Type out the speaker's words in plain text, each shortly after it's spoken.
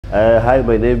Hi,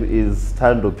 my name is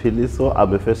Thando Piliso.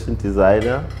 I'm a fashion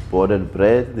designer, born and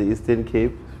bred in the Eastern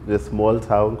Cape, in a small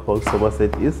town called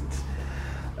Somerset East.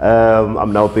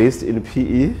 I'm now based in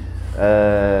PE.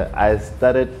 I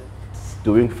started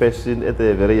doing fashion at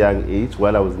a very young age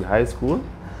while I was in high school.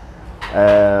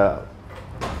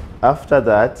 After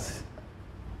that,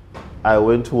 I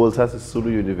went to Walter Sisulu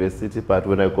University, but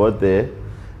when I got there,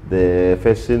 the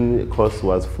fashion course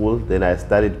was full. Then I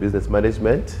studied business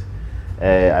management.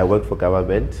 I worked for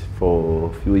government for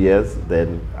a few years.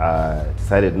 Then I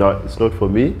decided it's not for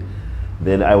me.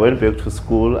 Then I went back to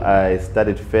school. I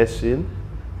studied fashion.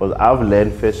 Well, I've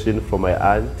learned fashion from my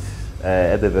aunt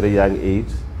at a very young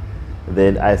age.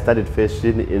 Then I studied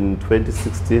fashion in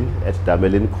 2016 at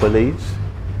Damelin College.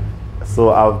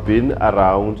 So I've been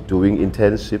around doing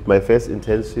internship. My first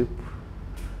internship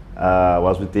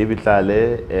was with David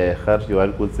Lale,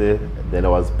 then I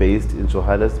was based in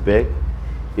Johannesburg.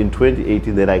 In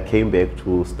 2018, then I came back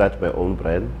to start my own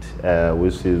brand,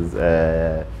 which is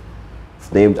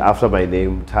it's named after my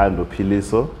name, Thando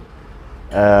Piliso.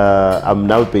 I'm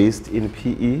now based in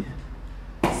PE.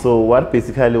 So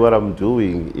basically what I'm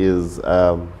doing is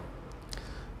I'm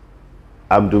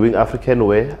doing African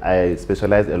wear. I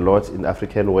specialize a lot in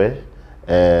African wear,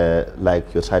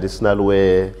 like your traditional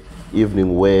wear,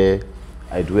 evening wear.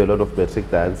 I do a lot of metric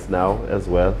dance now as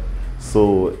well.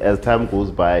 So as time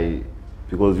goes by,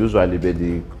 because usually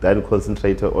they then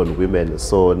concentrated on women,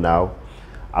 so now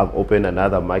I've opened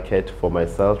another market for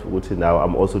myself, which now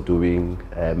I'm also doing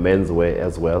menswear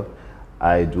as well.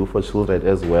 I do for children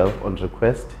as well on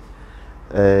request.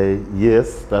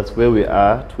 Yes, that's where we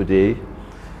are today.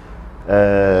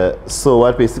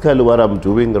 So basically what I'm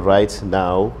doing right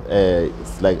now,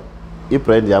 it's like a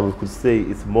brand, we could say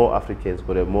it's more African, it's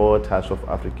got a more touch of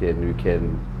African. You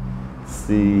can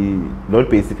see, not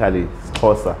basically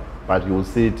Xhosa, but you will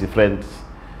see different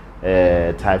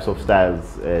types of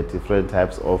styles, different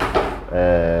types of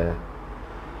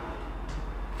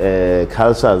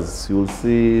cultures. You will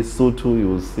see Sotho, you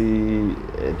will see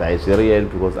Nigerian,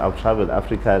 because I've traveled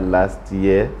Africa last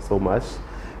year so much,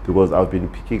 because I've been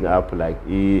picking up like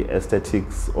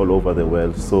aesthetics all over the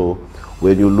world. So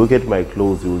when you look at my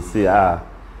clothes, you will see,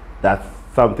 that's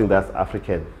something that's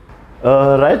African.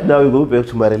 Right now, we go back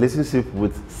to my relationship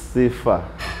with Sifa.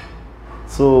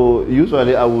 So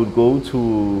usually I would go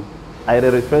to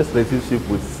either a first relationship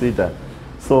with Sida.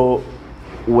 So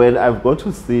when I've got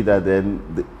to Sida, then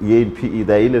here in PE,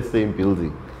 they're in the same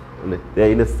building.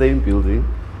 They're in the same building.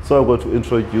 So I got to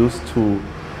introduce to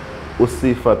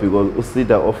Usifa, because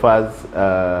Usida offers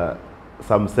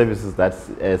some services that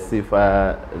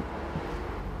Sifa,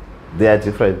 they are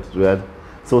different. Right?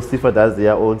 So Sifa does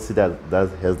their own, Sida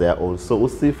has their own. So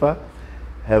Usifa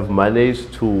have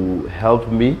managed to help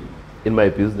me in my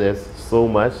business so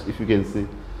much. If you can see,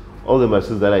 all the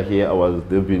machines that are here,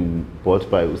 they've been bought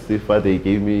by Usifa. They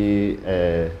gave me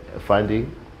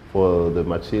funding for the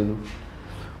machines.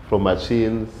 From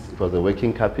machines, it was a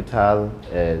working capital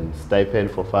and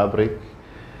stipend for fabric.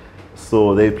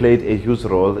 So they played a huge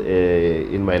role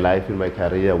in my life, in my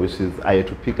career, which is I had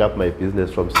to pick up my business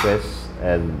from scratch,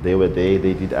 and they were there,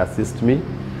 they did assist me.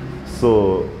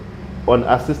 So on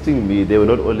assisting me, they were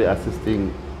not only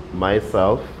assisting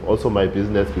myself, also my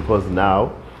business, because now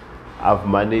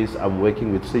I'm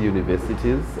working with 3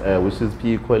 universities, which is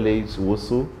PE College,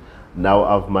 WUSU. Now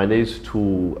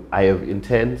I have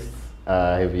interns.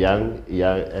 I have young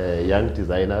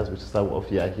designers, which some of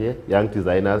you are here, young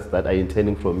designers that are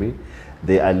interning from me.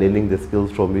 They are learning the skills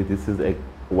from me. This is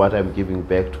what I'm giving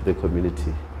back to the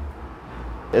community.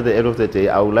 At the end of the day,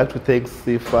 I would like to thank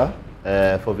Sifa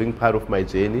for being part of my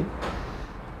journey.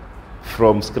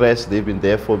 From scratch, they've been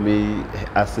there for me,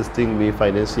 assisting me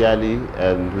financially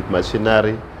and with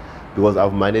machinery, because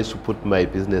I've managed to put my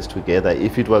business together.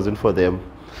 If it wasn't for them,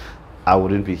 I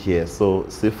wouldn't be here. So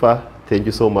Sifa, thank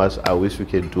you so much. I wish we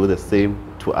can do the same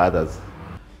to others.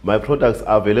 My products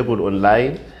are available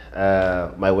online.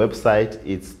 My website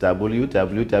is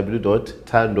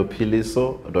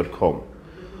www.thandopiliso.com.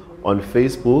 On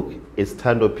Facebook, it's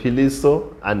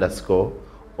thandopiliso_.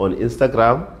 On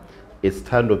Instagram, it's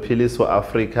Thandopiliso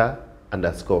Africa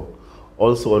 _.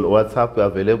 Also on WhatsApp, we're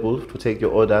available to take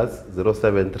your orders,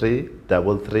 073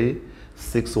 33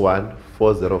 61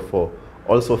 404.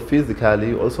 Also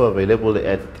physically, also available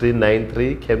at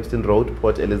 393 Kempston Road,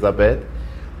 Port Elizabeth.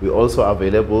 We're also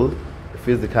available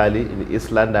physically in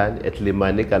East London at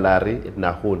Limani Gallery in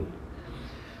Nahun.